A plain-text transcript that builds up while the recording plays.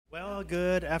Well,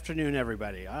 good afternoon,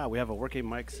 everybody. We have a working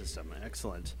mic system.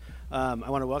 Excellent. I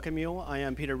want to welcome you. I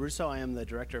am Peter Russo. I am the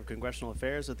Director of Congressional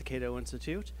Affairs at the Cato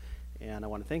Institute. And I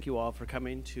want to thank you all for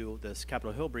coming to this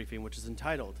Capitol Hill briefing, which is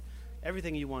entitled,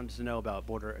 Everything You Wanted to Know About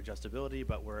Border Adjustability,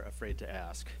 But Were Afraid to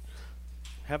Ask.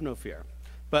 Have no fear.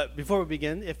 But before we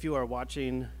begin, if you are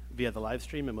watching via the live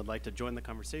stream and would like to join the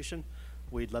conversation,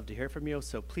 we'd love to hear from you.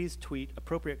 So please tweet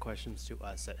appropriate questions to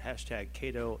us at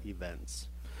 #CatoEvents.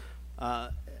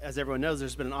 As everyone knows,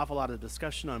 there's been an awful lot of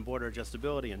discussion on border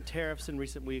adjustability and tariffs in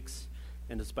recent weeks,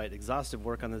 and despite exhaustive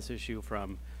work on this issue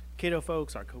from Cato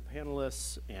folks, our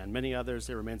co-panelists, and many others,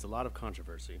 there remains a lot of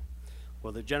controversy.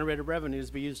 Will the generated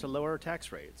revenues be used to lower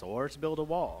tax rates or to build a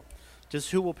wall? Just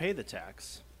who will pay the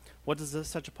tax? What does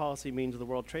such a policy mean to the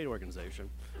World Trade Organization?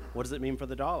 What does it mean for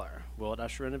the dollar? Will it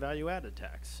usher in a value-added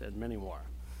tax? And many more.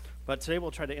 But today we'll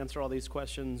try to answer all these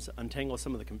questions, untangle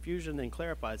some of the confusion, and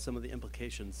clarify some of the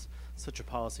implications such a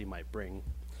policy might bring.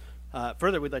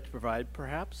 Further, we'd like to provide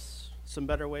perhaps some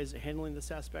better ways of handling this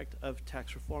aspect of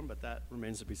tax reform, but that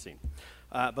remains to be seen.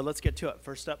 But let's get to it.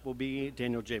 First up will be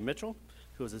Daniel J. Mitchell,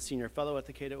 who is a senior fellow at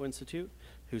the Cato Institute,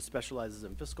 who specializes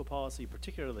in fiscal policy,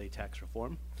 particularly tax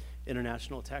reform,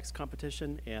 international tax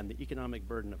competition, and the economic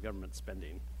burden of government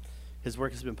spending. His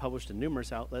work has been published in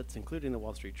numerous outlets, including the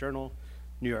Wall Street Journal,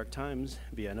 New York Times,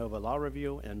 Villanova Law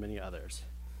Review, and many others.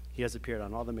 He has appeared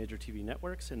on all the major TV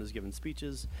networks and has given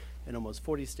speeches in almost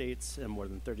 40 states and more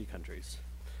than 30 countries.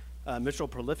 Mitchell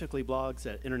prolifically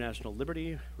blogs at International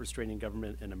Liberty, Restraining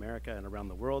Government in America and Around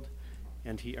the World,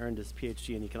 and he earned his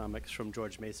PhD in economics from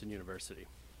George Mason University.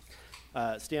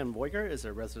 Stan Voiger is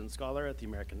a resident scholar at the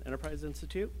American Enterprise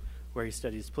Institute, where he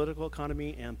studies political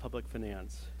economy and public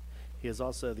finance. He is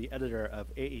also the editor of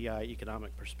AEI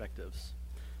Economic Perspectives.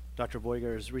 Dr.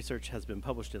 Voiger's research has been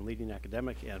published in leading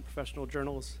academic and professional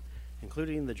journals,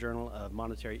 including the Journal of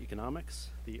Monetary Economics,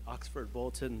 the Oxford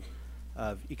Bulletin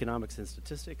of Economics and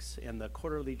Statistics, and the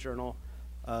Quarterly Journal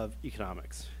of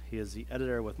Economics. He is the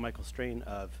editor with Michael Strain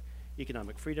of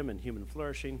Economic Freedom and Human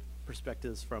Flourishing,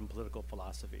 Perspectives from Political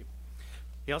Philosophy.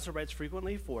 He also writes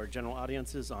frequently for general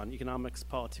audiences on economics,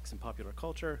 politics, and popular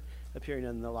culture, appearing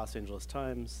in the Los Angeles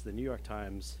Times, the New York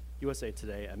Times, USA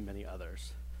Today, and many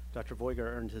others. Dr. Voiger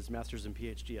earned his master's and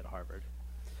PhD at Harvard.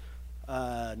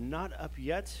 Not up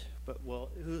yet, but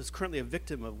who is currently a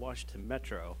victim of Washington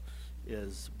Metro,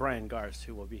 is Brian Garst,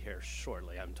 who will be here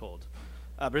shortly, I'm told.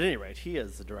 But at any rate, he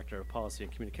is the Director of Policy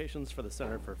and Communications for the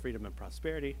Center for Freedom and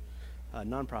Prosperity, a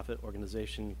nonprofit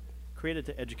organization created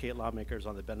to educate lawmakers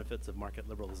on the benefits of market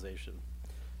liberalization.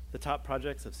 The top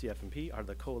projects of CF&P are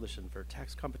the Coalition for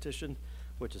Tax Competition,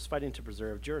 which is fighting to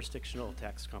preserve jurisdictional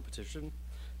tax competition,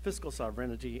 fiscal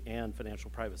sovereignty, and financial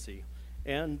privacy,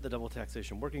 and the Double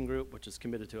Taxation Working Group, which is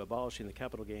committed to abolishing the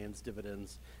capital gains,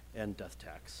 dividends, and death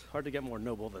tax. Hard to get more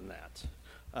noble than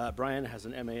that. Brian has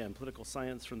an MA in political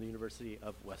science from the University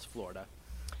of West Florida.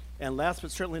 And last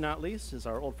but certainly not least is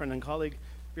our old friend and colleague,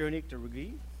 Véronique de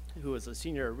Rugy, who is a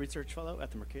senior research fellow at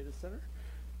the Mercatus Center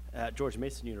at George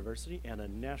Mason University and a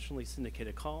nationally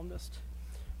syndicated columnist.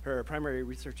 Her primary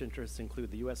research interests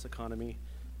include the U.S. economy,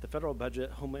 the federal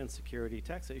budget, homeland security,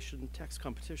 taxation, tax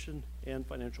competition, and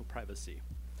financial privacy.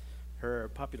 Her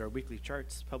popular weekly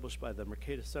charts, published by the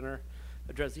Mercatus Center,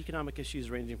 address economic issues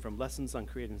ranging from lessons on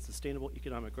creating sustainable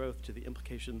economic growth to the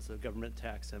implications of government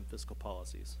tax and fiscal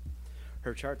policies.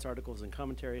 Her charts, articles, and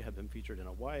commentary have been featured in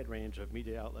a wide range of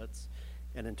media outlets,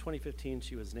 and in 2015,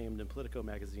 she was named in Politico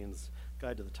magazine's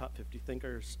Guide to the Top 50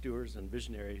 Thinkers, Doers, and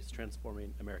Visionaries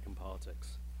Transforming American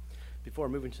Politics. Before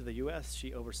moving to the U.S.,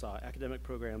 she oversaw academic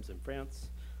programs in France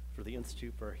for the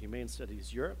Institute for Humane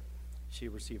Studies Europe. She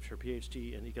received her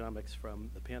PhD in economics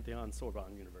from the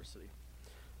Pantheon-Sorbonne University.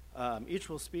 Each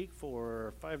will speak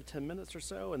for 5 to 10 minutes or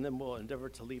so, and then we'll endeavor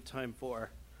to leave time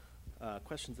for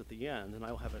questions at the end, and I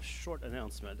will have a short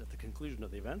announcement at the conclusion of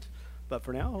the event. But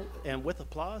for now, and with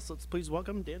applause, let's please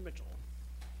welcome Dan Mitchell.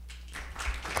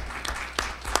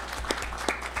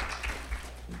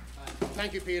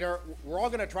 Thank you, Peter. We're all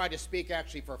going to try to speak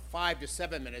actually for 5 to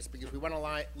 7 minutes because we want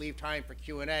to leave time for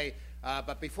Q&A.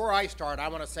 But before I start, I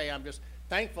want to say I'm just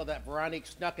thankful that Veronique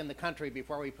snuck in the country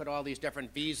before we put all these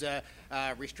different visa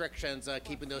restrictions,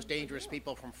 keeping those dangerous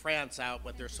people from France out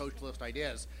with their socialist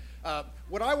ideas.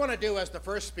 What I want to do as the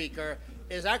first speaker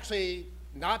is actually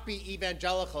not be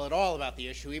evangelical at all about the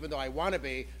issue, even though I want to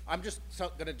be. I'm just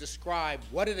going to describe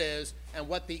what it is and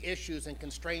what the issues and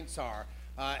constraints are.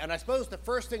 And I suppose the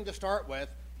first thing to start with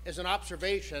is an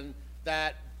observation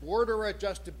that border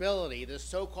adjustability, this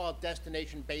so-called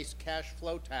destination-based cash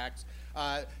flow tax,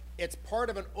 it's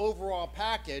part of an overall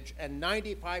package, and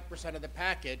 95% of the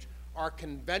package are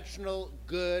conventional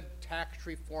good tax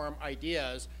reform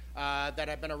ideas that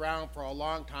have been around for a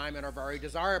long time and are very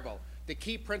desirable. The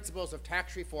key principles of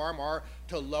tax reform are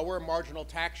to lower marginal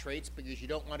tax rates because you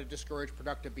don't want to discourage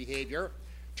productive behavior,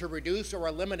 to reduce or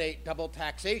eliminate double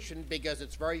taxation because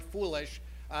it's very foolish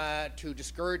to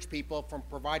discourage people from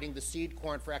providing the seed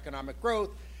corn for economic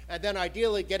growth, and then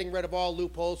ideally getting rid of all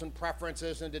loopholes and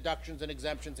preferences and deductions and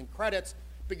exemptions and credits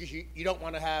because you don't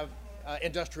want to have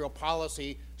industrial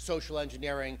policy, social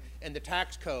engineering in the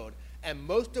tax code. And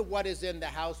most of what is in the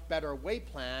House Better Way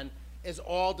plan is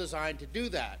all designed to do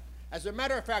that. As a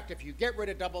matter of fact, if you get rid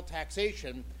of double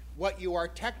taxation, what you are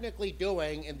technically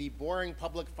doing in the boring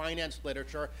public finance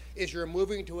literature is you're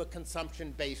moving to a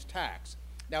consumption-based tax.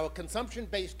 Now, a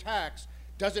consumption-based tax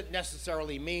doesn't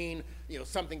necessarily mean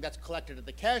something that's collected at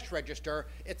the cash register.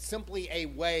 It's simply a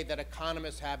way that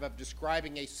economists have of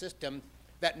describing a system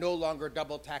that no longer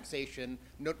double taxation,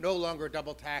 no longer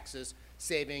double taxes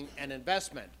saving and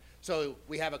investment. So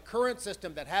we have a current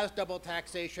system that has double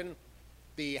taxation.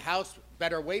 The House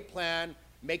Better Way plan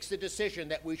makes the decision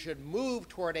that we should move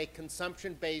toward a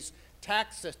consumption-based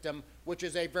tax system, which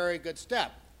is a very good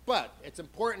step. But it's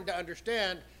important to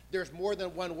understand there's more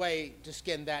than one way to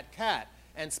skin that cat.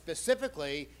 And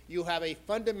specifically, you have a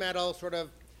fundamental sort of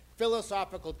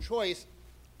philosophical choice.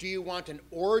 Do you want an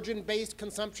origin-based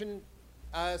consumption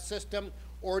system,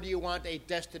 or do you want a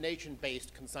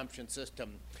destination-based consumption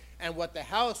system? And what the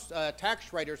House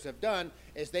tax writers have done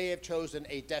is they have chosen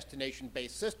a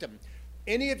destination-based system.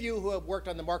 Any of you who have worked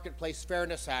on the Marketplace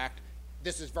Fairness Act,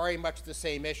 this is very much the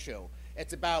same issue.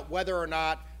 It's about whether or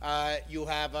not you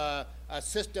have a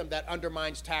system that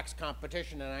undermines tax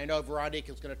competition, and I know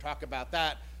Veronica is going to talk about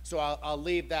that, so I'll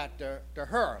leave that to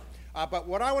her. But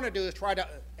what I want to do is try to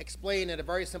explain in a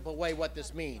very simple way what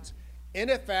this means. In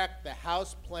effect, the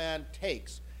House plan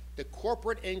takes the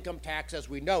corporate income tax as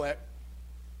we know it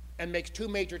and makes two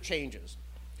major changes.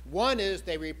 One is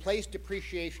they replace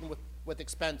depreciation with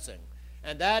expensing,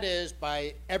 and that is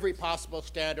by every possible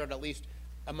standard, at least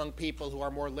among people who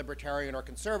are more libertarian or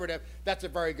conservative, that's a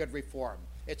very good reform.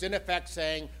 It's in effect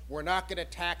saying we're not going to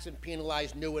tax and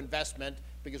penalize new investment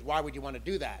because why would you want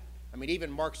to do that? I mean,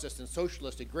 even Marxists and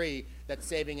socialists agree that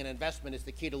saving and investment is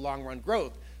the key to long-run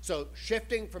growth. So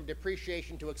shifting from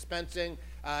depreciation to expensing,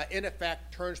 in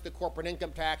effect, turns the corporate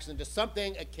income tax into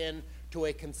something akin to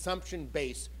a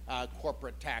consumption-based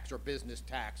corporate tax or business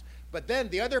tax. But then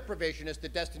the other provision is the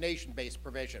destination-based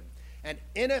provision. And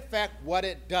in effect, what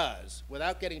it does,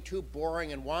 without getting too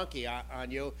boring and wonky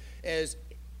on you, is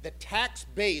the tax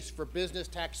base for business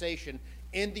taxation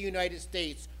in the United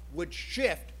States would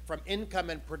shift from income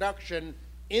and production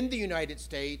in the United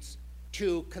States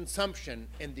to consumption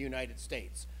in the United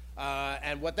States.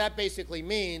 And what that basically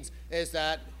means is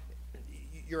that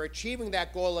you're achieving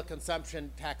that goal of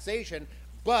consumption taxation,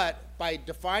 but by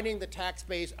defining the tax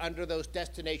base under those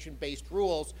destination-based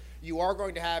rules, you are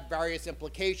going to have various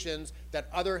implications that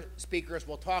other speakers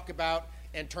will talk about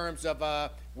in terms of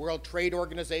World Trade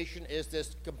Organization. Is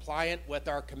this compliant with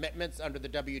our commitments under the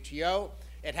WTO?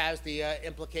 It has the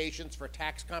implications for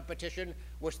tax competition,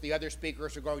 which the other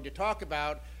speakers are going to talk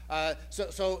about.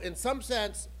 So in some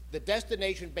sense, the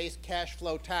destination-based cash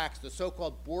flow tax, the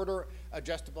so-called border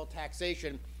adjustable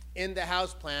taxation in the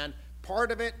House plan,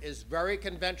 part of it is very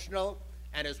conventional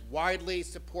and is widely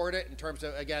supported in terms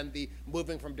of, again, the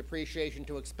moving from depreciation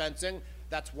to expensing.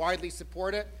 That's widely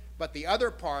supported. But the other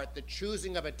part, the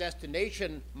choosing of a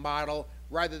destination model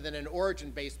rather than an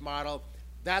origin-based model,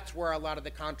 that's where a lot of the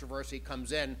controversy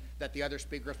comes in that the other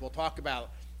speakers will talk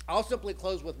about. I'll simply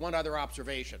close with one other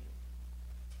observation.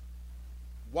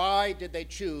 Why did they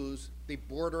choose the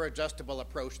border adjustable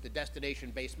approach, the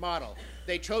destination-based model?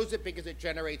 They chose it because it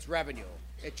generates revenue.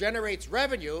 It generates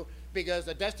revenue because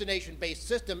a destination-based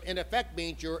system, in effect,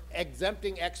 means you're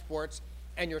exempting exports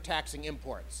and you're taxing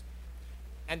imports.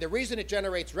 And the reason it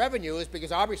generates revenue is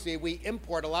because obviously we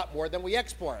import a lot more than we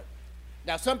export.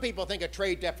 Now, some people think a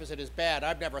trade deficit is bad.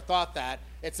 I've never thought that.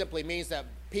 It simply means that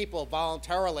people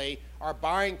voluntarily are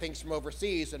buying things from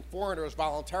overseas and foreigners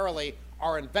voluntarily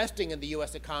are investing in the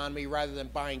U.S. economy rather than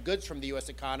buying goods from the U.S.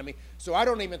 economy. So I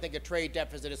don't even think a trade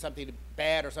deficit is something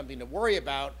bad or something to worry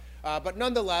about. But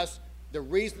nonetheless, the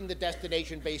reason the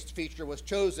destination-based feature was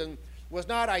chosen was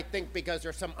not, I think, because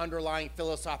there's some underlying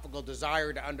philosophical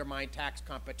desire to undermine tax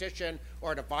competition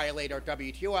or to violate our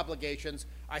WTO obligations.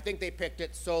 I think they picked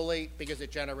it solely because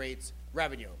it generates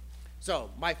revenue. So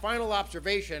my final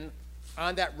observation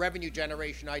on that revenue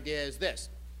generation idea is this.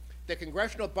 The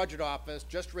Congressional Budget Office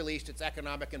just released its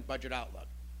economic and budget outlook.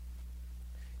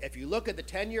 If you look at the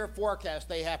 10-year forecast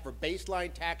they have for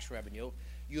baseline tax revenue,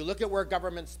 you look at where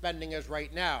government spending is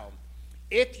right now,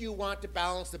 if you want to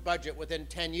balance the budget within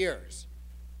 10 years,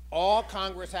 All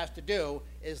Congress has to do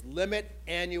is limit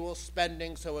annual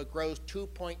spending so it grows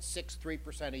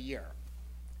 2.63% a year.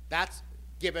 That's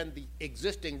given the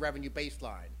existing revenue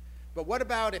baseline. But what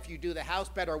about if you do the House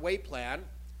Better Way plan,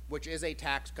 which is a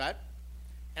tax cut?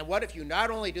 And what if you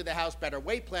not only do the House Better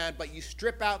Way plan, but you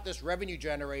strip out this revenue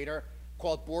generator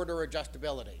called border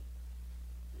adjustability?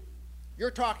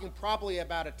 You're talking probably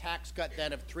about a tax cut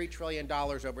then of $3 trillion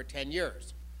over 10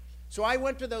 years. So I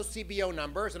went to those CBO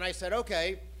numbers and I said,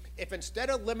 okay, if instead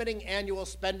of limiting annual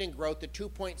spending growth to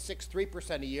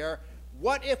 2.63% a year,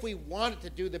 what if we wanted to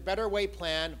do the Better Way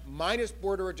plan minus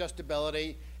border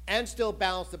adjustability and still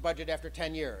balance the budget after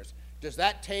 10 years? Does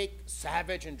that take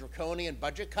savage and draconian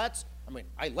budget cuts? I mean,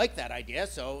 I like that idea,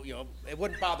 so it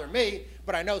wouldn't bother me,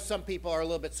 but I know some people are a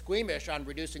little bit squeamish on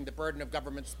reducing the burden of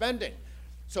government spending.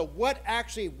 So what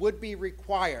actually would be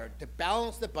required to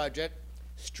balance the budget,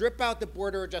 strip out the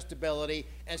border adjustability,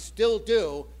 and still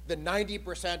do the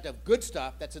 90% of good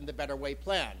stuff that's in the Better Way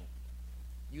plan?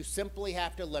 You simply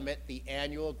have to limit the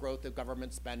annual growth of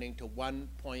government spending to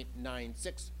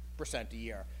 1.96% a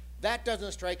year. That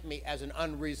doesn't strike me as an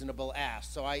unreasonable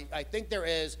ask. So I think there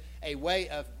is a way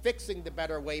of fixing the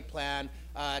Better Way plan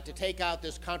to take out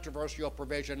this controversial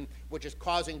provision, which is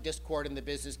causing discord in the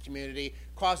business community,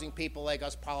 causing people like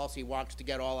us policy wonks to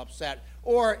get all upset.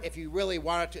 Or if you really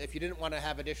wanted to, if you didn't want to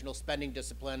have additional spending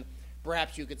discipline,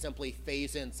 perhaps you could simply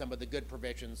phase in some of the good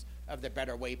provisions of the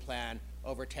Better Way plan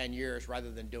over 10 years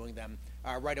rather than doing them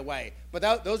right away.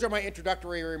 But those are my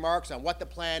introductory remarks on what the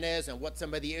plan is and what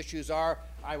some of the issues are.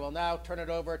 I will now turn it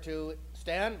over to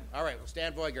Stan. All right, well,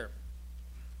 Stan Voiger.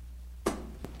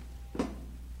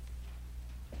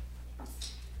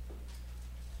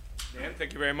 Dan,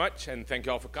 thank you very much, and thank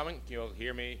you all for coming. You'll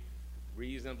hear me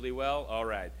reasonably well. All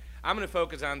right. I'm going to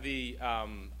focus on the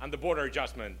border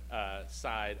adjustment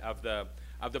side of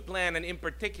the plan, and in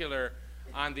particular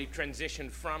on the transition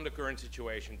from the current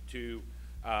situation to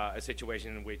a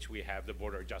situation in which we have the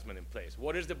border adjustment in place.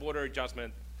 What is the border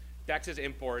adjustment? Taxes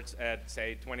imports at,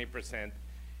 say, 20%,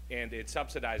 and it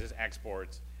subsidizes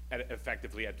exports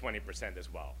effectively at 20%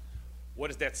 as well. What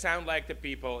does that sound like to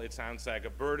people? It sounds like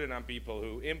a burden on people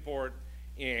who import,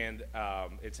 and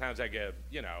it sounds like a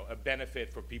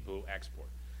benefit for people who export.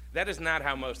 That is not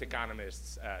how most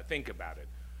economists think about it.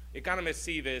 Economists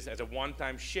see this as a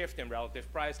one-time shift in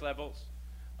relative price levels.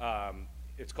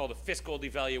 It's called a fiscal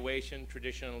devaluation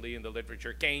traditionally in the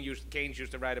literature. Keynes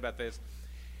used to write about this.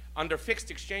 Under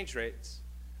fixed exchange rates,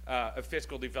 a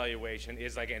fiscal devaluation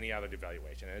is like any other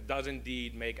devaluation, and it does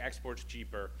indeed make exports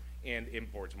cheaper and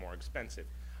imports more expensive.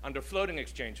 Under floating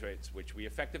exchange rates, which we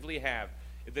effectively have,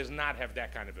 it does not have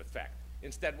that kind of effect.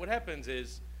 Instead, what happens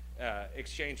is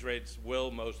exchange rates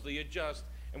will mostly adjust,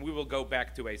 and we will go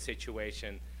back to a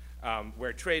situation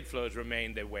where trade flows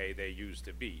remain the way they used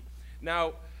to be.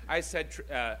 Now, I said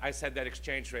that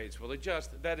exchange rates will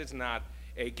adjust. That is not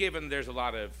a given. There's a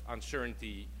lot of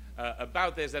uncertainty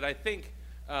about this that I think,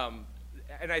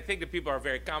 and I think that people are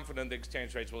very confident the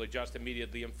exchange rates will adjust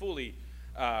immediately and fully,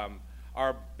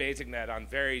 are basing that on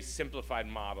very simplified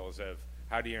models of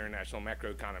how the international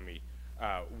macroeconomy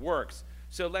works.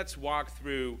 So let's walk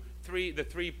through the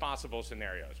three possible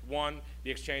scenarios. One,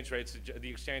 the exchange rates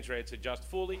adjust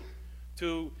fully.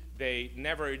 Two, they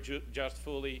never adjust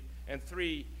fully. And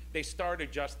three, they start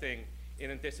adjusting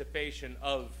in anticipation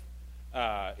of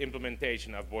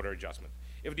implementation of border adjustment.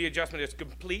 If the adjustment is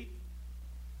complete,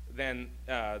 then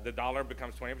the dollar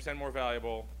becomes 20% more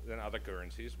valuable than other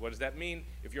currencies. What does that mean?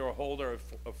 If you're a holder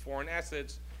of foreign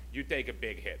assets, you take a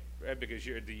big hit, right? Because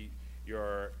the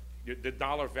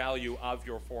dollar value of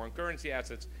your foreign currency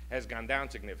assets has gone down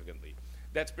significantly.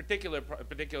 That's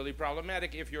particularly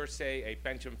problematic if you're, say, a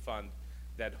pension fund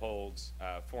that holds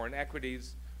foreign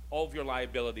equities. All of your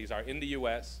liabilities are in the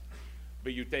U.S.,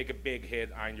 but you take a big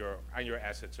hit on your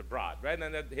assets abroad, right?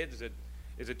 And that hit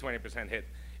is a 20% hit.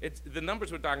 The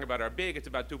numbers we're talking about are big. It's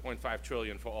about $2.5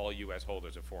 trillion for all U.S.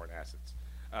 holders of foreign assets,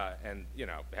 and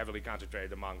heavily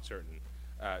concentrated among certain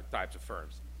types of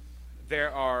firms.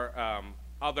 There are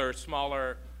other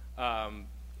smaller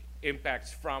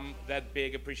impacts from that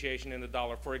big appreciation in the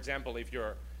dollar. For example, if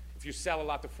you sell a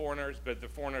lot to foreigners, but the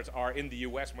foreigners are in the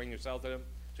U.S. when you sell to them,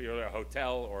 so you're a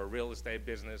hotel or a real estate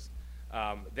business,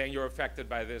 then you're affected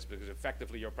by this because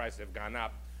effectively your prices have gone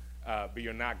up, but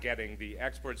you're not getting the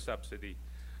export subsidy.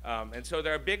 And so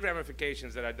there are big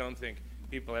ramifications that I don't think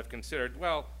people have considered.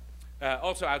 Well,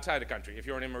 also outside the country. If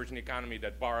you're an emerging economy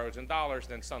that borrows in dollars,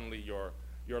 then suddenly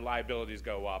your liabilities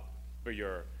go up, but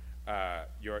your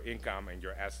income and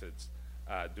your assets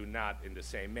do not in the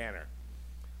same manner.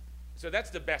 So that's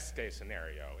the best case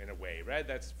scenario in a way, right?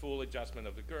 That's full adjustment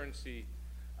of the currency.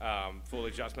 full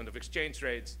adjustment of exchange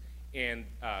rates, and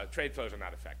trade flows are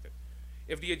not affected.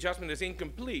 If the adjustment is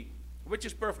incomplete, which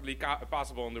is perfectly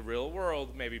possible in the real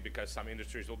world, maybe because some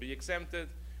industries will be exempted,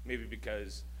 maybe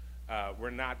because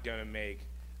we're not going to make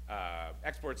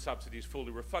export subsidies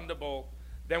fully refundable,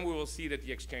 then we will see that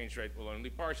the exchange rate will only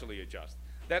partially adjust.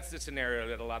 That's the scenario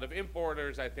that a lot of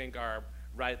importers, I think, are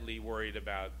rightly worried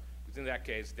about, because in that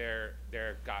case, their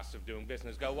costs of doing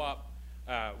business go up,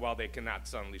 while they cannot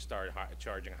suddenly start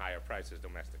charging higher prices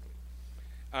domestically.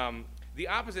 The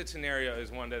opposite scenario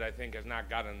is one that I think has not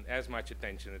gotten as much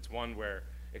attention. It's one where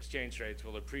exchange rates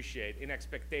will appreciate in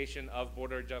expectation of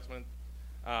border adjustment.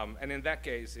 And in that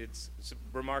case, it's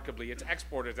remarkably, it's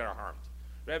exporters that are harmed,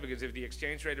 right? Because if the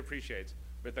exchange rate appreciates,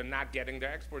 but they're not getting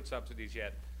their export subsidies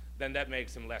yet, then that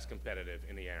makes them less competitive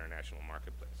in the international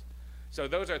marketplace. So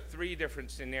those are three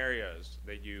different scenarios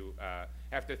that you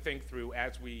have to think through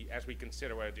as we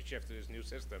consider whether to shift to this new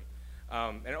system.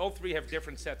 And all three have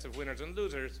different sets of winners and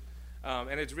losers,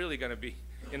 and it's really going to be,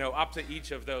 up to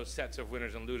each of those sets of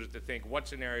winners and losers to think what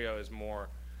scenario is more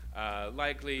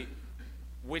likely,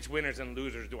 which winners and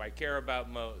losers do I care about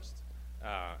most,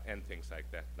 and things like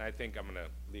that. And I think I'm going to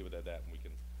leave it at that, and we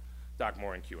can talk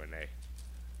more in Q&A.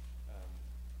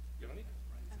 You don't need?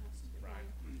 Ryan.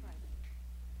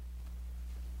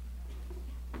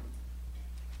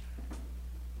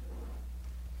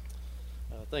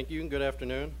 Thank you and good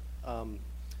afternoon.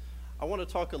 I want to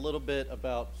talk a little bit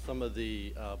about some of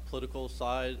the political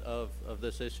side of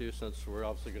this issue, since we're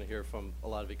obviously going to hear from a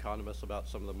lot of economists about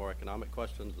some of the more economic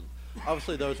questions. And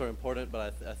obviously those are important,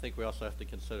 but I think we also have to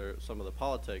consider some of the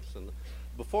politics. And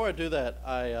before I do that,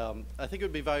 I think it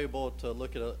would be valuable to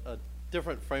look at a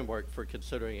different framework for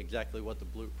considering exactly what the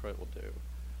blueprint will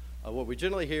do. What we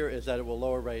generally hear is that it will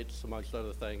lower rates, amongst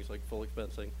other things, like full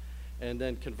expensing, and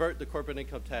then convert the corporate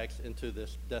income tax into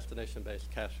this destination-based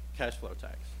cash flow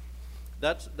tax.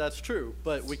 That's true,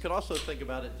 but we could also think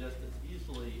about it just as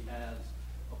easily as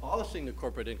abolishing the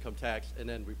corporate income tax and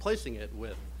then replacing it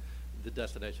with the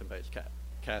destination-based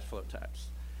cash flow tax.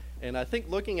 And I think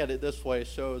looking at it this way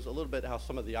shows a little bit how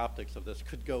some of the optics of this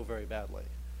could go very badly.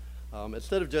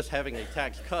 Instead of just having a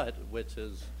tax cut, which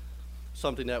is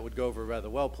something that would go over rather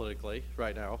well politically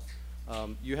right now,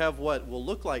 you have what will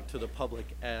look like to the public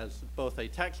as both a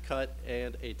tax cut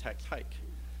and a tax hike.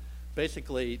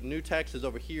 Basically, new taxes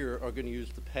over here are going to use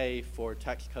to pay for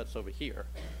tax cuts over here.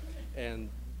 And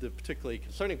the particularly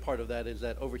concerning part of that is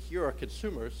that over here are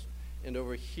consumers, and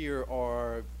over here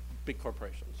are big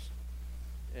corporations.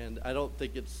 And I don't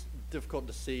think it's difficult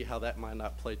to see how that might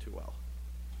not play too well.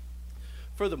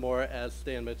 Furthermore, as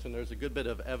Stan mentioned, there's a good bit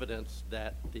of evidence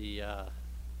that the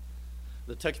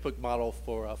textbook model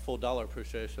for full dollar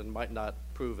appreciation might not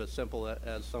prove as simple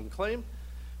as some claim,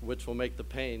 which will make the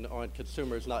pain on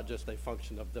consumers not just a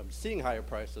function of them seeing higher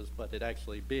prices, but it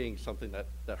actually being something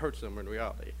that hurts them in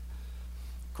reality.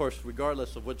 Of course,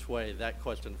 regardless of which way that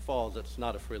question falls, it's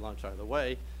not a free lunch either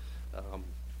way.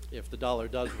 If the dollar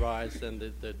does rise, then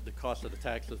the cost of the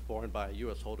tax is borne by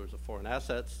U.S. holders of foreign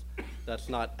assets. That's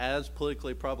not as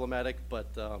politically problematic, but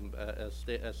as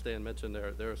Stan mentioned,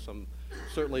 there are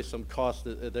certainly some costs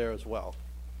there as well.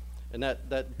 And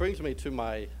that brings me to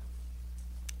my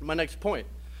next point,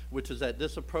 which is that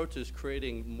this approach is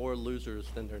creating more losers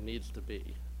than there needs to be.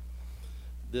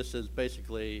 This is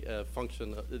basically a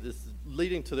function, this is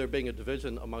leading to there being a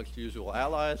division amongst usual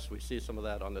allies. We see some of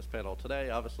that on this panel today,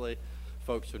 obviously.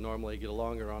 Folks who normally get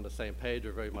along are on the same page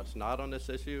are very much not on this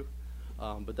issue.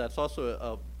 But that's also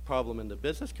a problem in the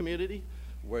business community,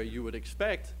 where you would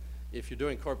expect, if you're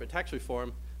doing corporate tax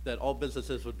reform, that all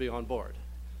businesses would be on board.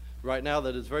 Right now,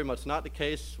 that is very much not the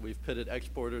case. We've pitted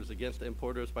exporters against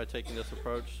importers by taking this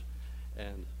approach.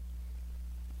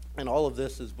 And all of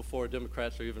this is before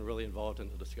Democrats are even really involved in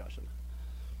the discussion.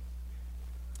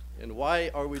 And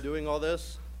why are we doing all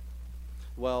this?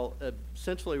 Well,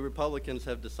 essentially, Republicans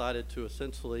have decided to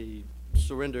essentially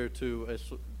surrender to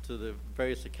the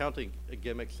various accounting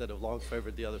gimmicks that have long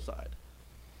favored the other side.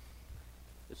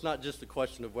 It's not just a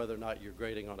question of whether or not you're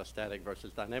grading on a static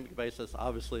versus dynamic basis.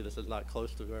 Obviously, this is not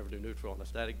close to revenue neutral on a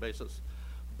static basis,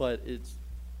 but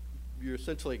you're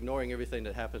essentially ignoring everything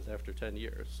that happens after 10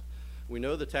 years. We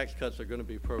know the tax cuts are going to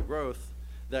be pro-growth.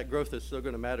 That growth is still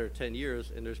going to matter 10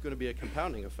 years, and there's going to be a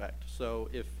compounding effect. So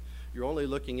if you're only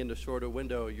looking in the shorter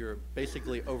window, you're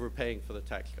basically overpaying for the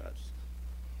tax cuts.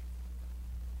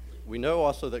 We know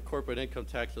also that corporate income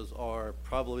taxes are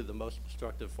probably the most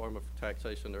destructive form of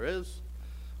taxation there is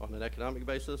on an economic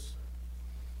basis.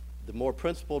 The more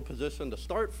principled position to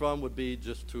start from would be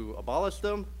just to abolish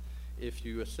them. If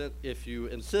you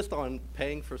insist on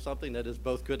paying for something that is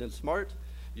both good and smart,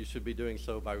 you should be doing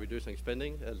so by reducing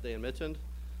spending, as Dan mentioned.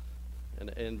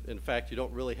 And in fact, you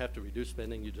don't really have to reduce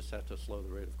spending, you just have to slow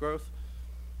the rate of growth.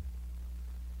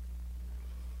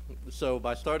 So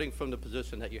by starting from the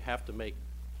position that you have to make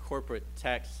corporate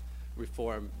tax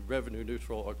reform revenue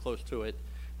neutral or close to it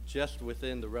just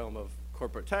within the realm of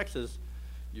corporate taxes,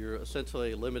 you're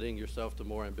essentially limiting yourself to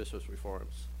more ambitious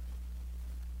reforms.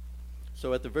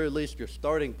 So at the very least, your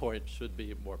starting point should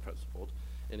be more principled.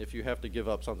 And if you have to give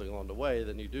up something along the way,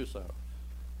 then you do so.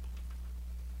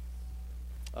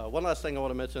 One last thing I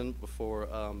want to mention before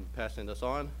passing this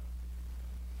on,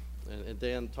 and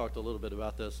Dan talked a little bit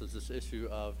about this, is this issue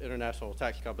of international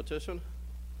tax competition.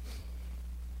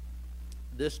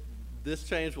 This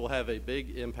change will have a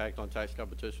big impact on tax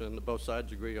competition. Both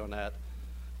sides agree on that.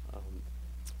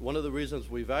 One of the reasons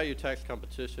we value tax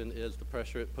competition is the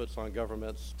pressure it puts on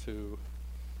governments to,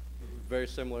 very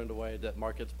similar in the way that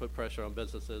markets put pressure on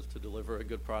businesses to deliver a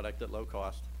good product at low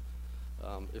cost.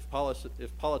 If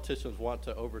politicians want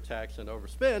to overtax and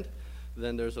overspend,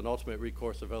 then there's an ultimate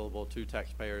recourse available to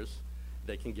taxpayers.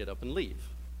 They can get up and leave.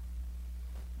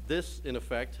 This, in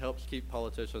effect, helps keep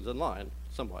politicians in line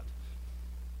somewhat.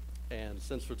 And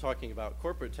since we're talking about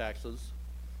corporate taxes,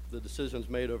 the decisions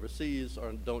made overseas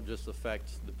don't just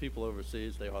affect the people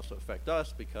overseas, they also affect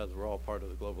us because we're all part of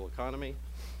the global economy.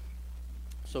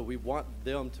 So we want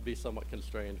them to be somewhat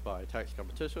constrained by tax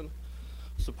competition.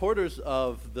 Supporters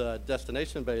of the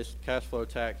destination-based cash flow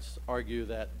tax argue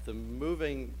that the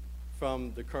moving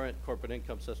from the current corporate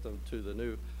income system to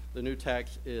the new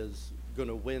tax is going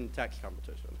to win tax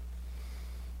competition.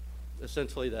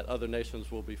 Essentially that other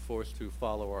nations will be forced to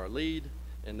follow our lead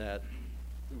and that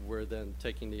we're then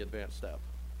taking the advanced step.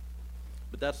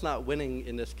 But that's not winning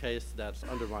in this case, that's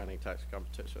undermining tax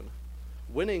competition.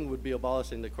 Winning would be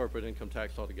abolishing the corporate income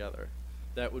tax altogether.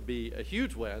 That would be a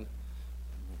huge win.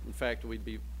 In fact, we'd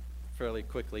be fairly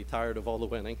quickly tired of all the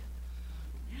winning.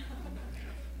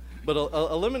 But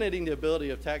eliminating the ability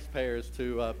of taxpayers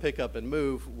to pick up and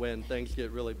move when things get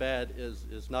really bad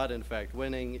is not in fact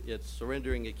winning, it's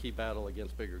surrendering a key battle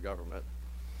against bigger government.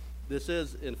 This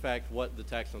is in fact what the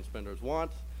tax on spenders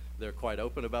want. They're quite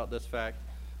open about this fact.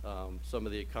 Some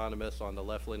of the economists on the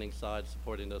left-leaning side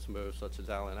supporting this move, such as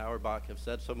Alan Auerbach, have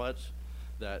said so much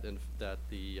that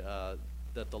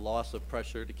the loss of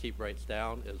pressure to keep rates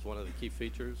down is one of the key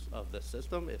features of this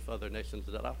system if other nations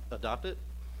adopt it.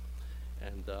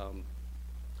 And,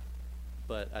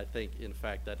 but I think, in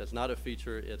fact, that is not a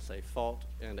feature, it's a fault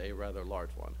and a rather large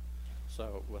one.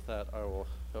 So with that, I will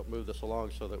help move this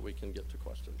along so that we can get to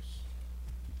questions.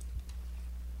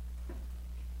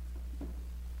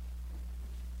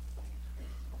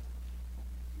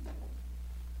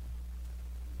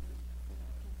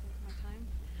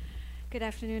 Good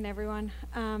afternoon, everyone.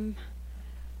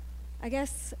 I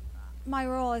guess my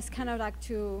role is kind of like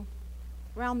to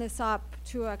round this up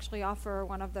to actually offer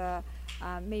one of the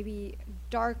maybe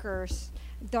darker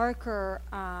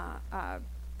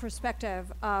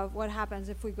perspective of what happens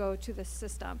if we go to this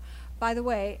system. By the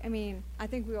way, I mean, I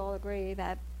think we all agree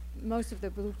that most of the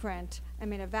blueprint, I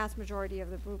mean, a vast majority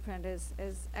of the blueprint is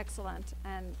excellent,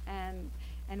 and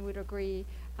would agree.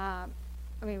 I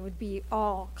mean, would be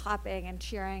all clapping and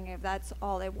cheering if that's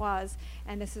all it was.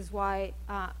 And this is why,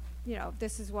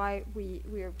 this is why we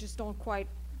just don't quite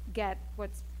get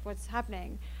what's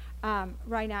happening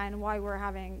right now, and why we're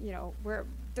having, where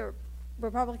the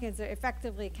Republicans are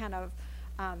effectively kind of,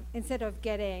 instead of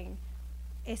getting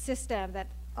a system that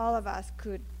all of us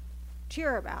could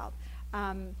cheer about,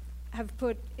 have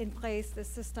put in place this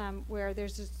system where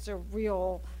there's just a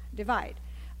real divide.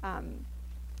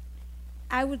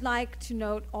 I would like to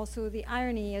note also the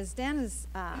irony, as Dan has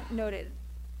noted,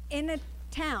 in a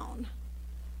town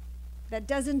that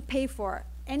doesn't pay for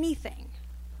anything,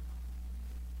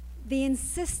 the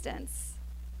insistence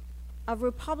of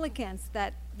Republicans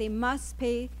that they must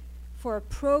pay for a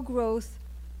pro-growth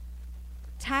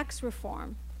tax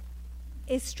reform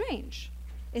is strange,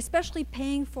 especially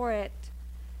paying for it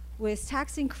with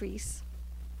tax increase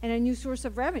and a new source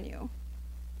of revenue.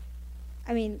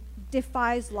 I mean,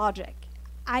 defies logic.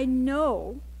 I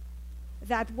know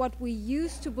that what we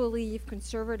used to believe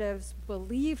conservatives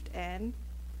believed in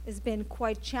has been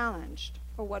quite challenged,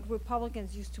 or what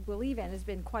Republicans used to believe in has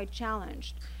been quite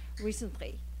challenged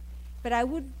recently. But I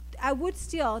would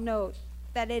still note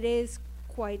that it is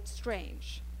quite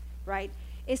strange, right?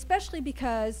 Especially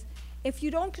because if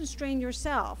you don't constrain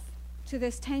yourself to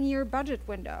this 10-year budget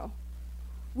window,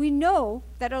 we know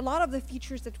that a lot of the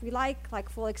features that we like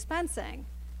full expensing,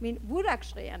 would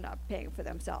actually end up paying for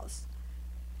themselves.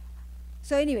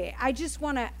 So anyway, I just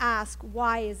want to ask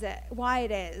why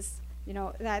it is,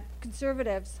 that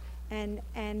conservatives and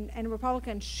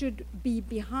Republicans should be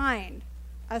behind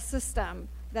a system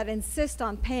that insist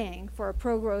on paying for a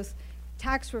pro-growth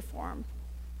tax reform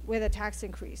with a tax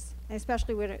increase, and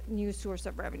especially with a new source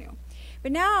of revenue.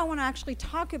 But now I want to actually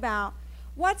talk about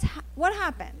what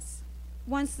happens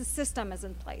once the system is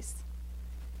in place.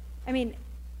 I mean,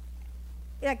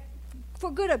 like,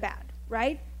 for good or bad,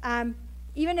 right?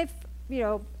 Even if,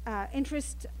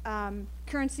 interest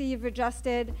currency you've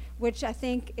adjusted, which I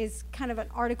think is kind of an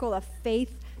article of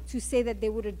faith to say that they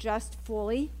would adjust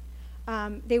fully.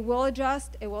 They will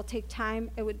adjust. It will take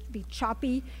time. It would be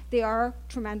choppy. There are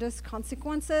tremendous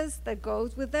consequences that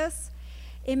goes with this.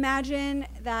 Imagine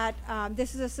that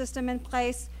this is a system in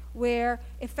place where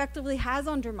effectively has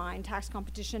undermined tax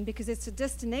competition because it's a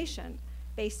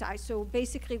destination-based tax. So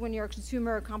basically, when you're a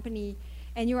consumer or company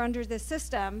and you're under this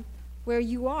system, where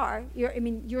you are,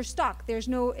 you're stuck. There's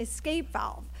no escape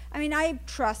valve. I mean, I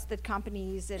trust that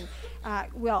companies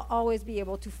will always be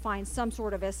able to find some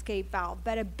sort of escape valve,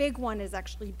 but a big one has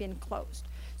actually been closed.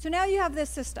 So now you have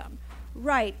this system.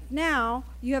 Right now,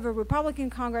 you have a Republican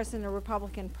Congress and a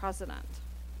Republican president.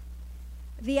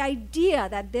 The idea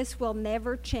that this will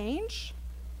never change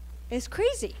is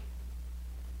crazy.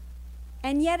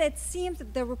 And yet it seems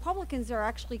that the Republicans are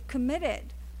actually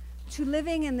committed to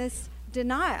living in this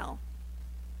denial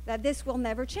that this will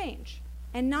never change,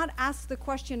 and not ask the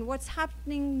question, what's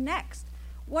happening next?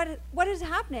 What is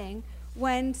happening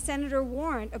when Senator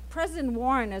Warren, President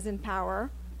Warren is in power,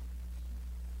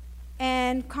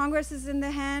 and Congress is in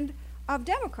the hand of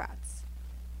Democrats?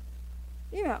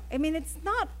 It's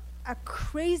not a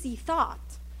crazy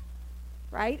thought,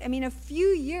 right? A few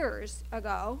years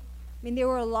ago, there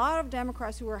were a lot of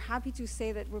Democrats who were happy to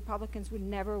say that Republicans would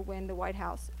never win the White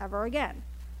House ever again.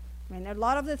 A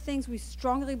lot of the things we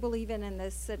strongly believe in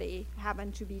this city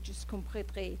happen to be just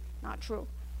completely not true.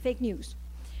 Fake news,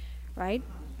 right?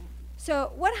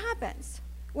 So what happens?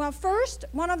 Well, first,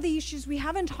 one of the issues we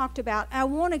haven't talked about, I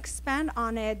won't expand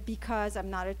on it because I'm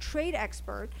not a trade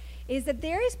expert, is that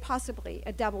there is possibly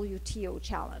a WTO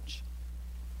challenge,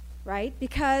 right?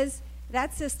 Because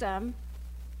that system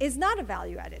is not a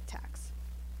value-added tax,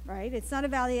 right? It's not a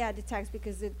value-added tax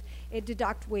because it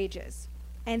deducts wages.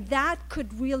 And that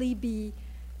could really be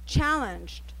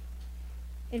challenged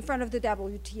in front of the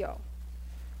WTO.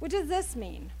 What does this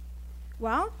mean?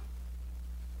 Well,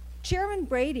 Chairman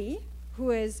Brady, who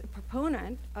is a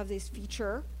proponent of this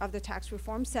feature of the tax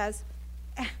reform, says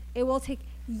it will take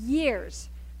years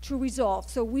to resolve,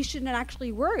 so we shouldn't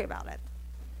actually worry about it.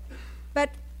 But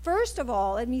first of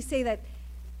all, let me say that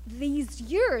these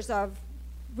years of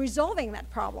resolving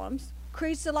that problem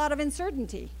creates a lot of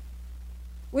uncertainty,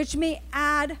 which may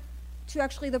add to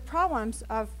actually the problems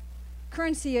of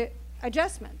currency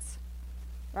adjustments,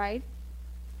 right?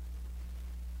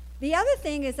 The other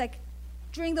thing is, like,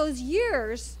 during those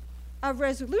years of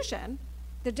resolution,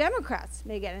 the Democrats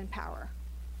may get in power.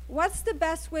 What's the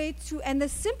best way to, and the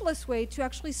simplest way to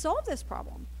actually solve this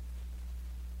problem?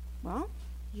 Well,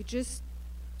 you just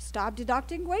stop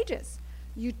deducting wages.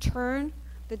 You turn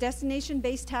the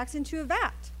destination-based tax into a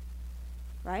VAT,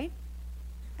 right?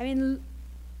 I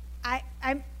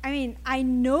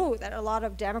know that a lot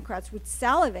of Democrats would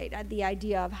salivate at the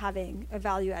idea of having a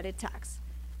value-added tax,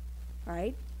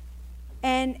 right?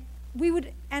 And we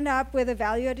would end up with a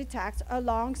value-added tax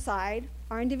alongside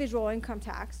our individual income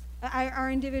tax,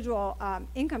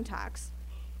 income tax,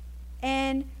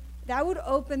 and that would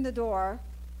open the door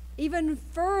even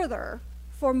further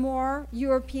for more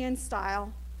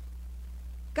European-style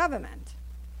government.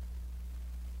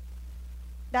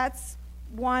 That's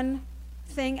one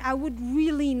thing I would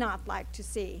really not like to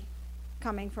see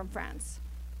coming from France.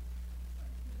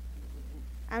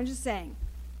 I'm just saying,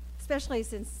 especially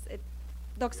since it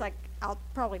looks like I'll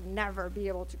probably never be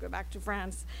able to go back to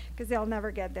France because they'll never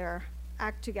get their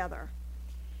act together.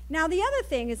 Now, the other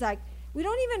thing is, like, we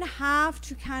don't even have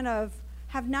to kind of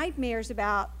have nightmares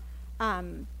about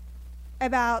the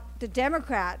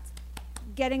Democrats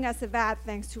getting us a VAT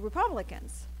thanks to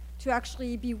Republicans to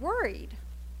actually be worried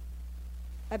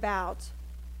about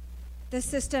the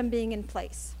system being in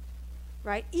place,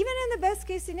 right? Even in the best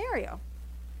case scenario.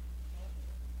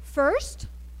 First,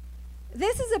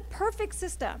 this is a perfect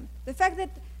system. The fact that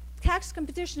tax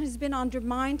competition has been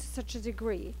undermined to such a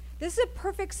degree, this is a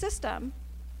perfect system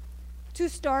to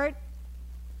start,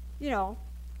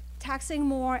 taxing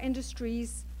more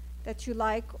industries that you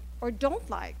like or don't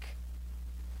like,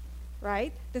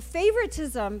 right? The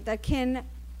favoritism that can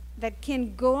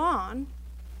go on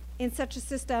in such a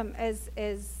system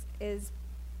is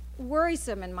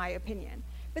worrisome, in my opinion.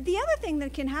 But the other thing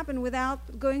that can happen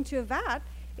without going to a VAT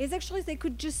is actually they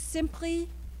could just simply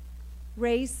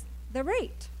raise the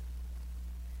rate.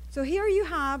 So here you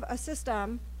have a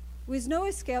system with no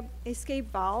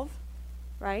escape valve,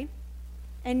 right?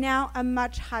 And now a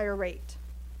much higher rate.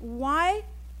 Why?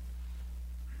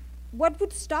 What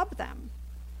would stop them?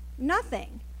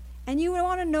 Nothing. And you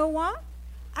want to know what?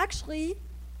 Actually,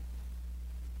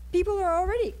 people are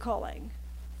already calling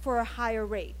for a higher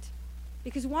rate.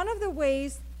 Because one of the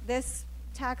ways this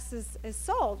tax is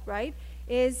solved, right,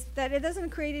 is that it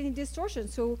doesn't create any distortion.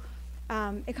 So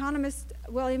economist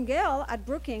William Gale at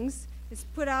Brookings has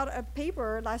put out a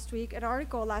paper last week, an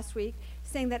article last week,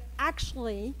 saying that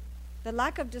actually the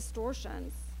lack of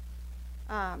distortions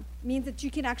means that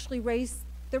you can actually raise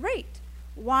the rate.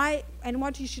 Why? And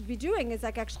what you should be doing is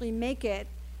like actually make it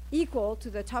equal to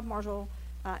the top marginal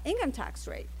income tax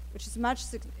rate, which is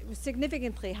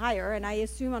significantly higher, and I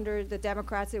assume under the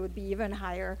Democrats it would be even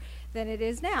higher than it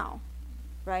is now,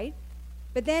 right?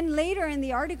 But then later in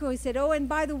the article he said, oh, and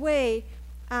by the way,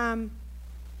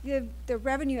 the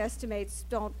revenue estimates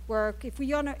don't work. If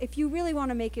you really want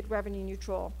to make it revenue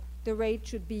neutral, the rate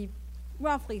should be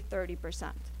roughly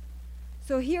 30%.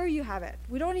 So here you have it.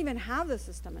 We don't even have the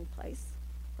system in place,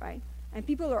 right? And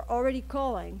people are already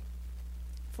calling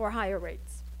for higher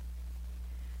rates.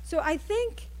 So I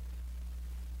think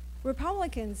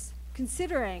Republicans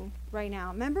considering right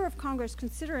now, member of Congress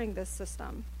considering this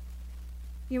system,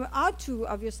 you ought to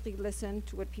obviously listen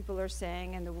to what people are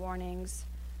saying and the warnings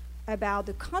about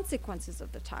the consequences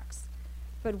of the tax.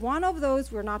 But one of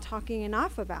those we're not talking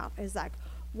enough about is like,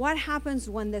 what happens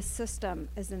when this system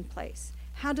is in place?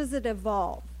 How does it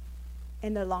evolve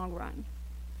in the long run?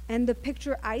 And the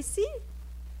picture I see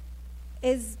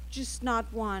is just not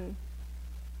one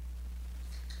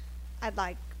I'd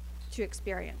like to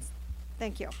experience.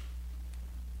 Thank you.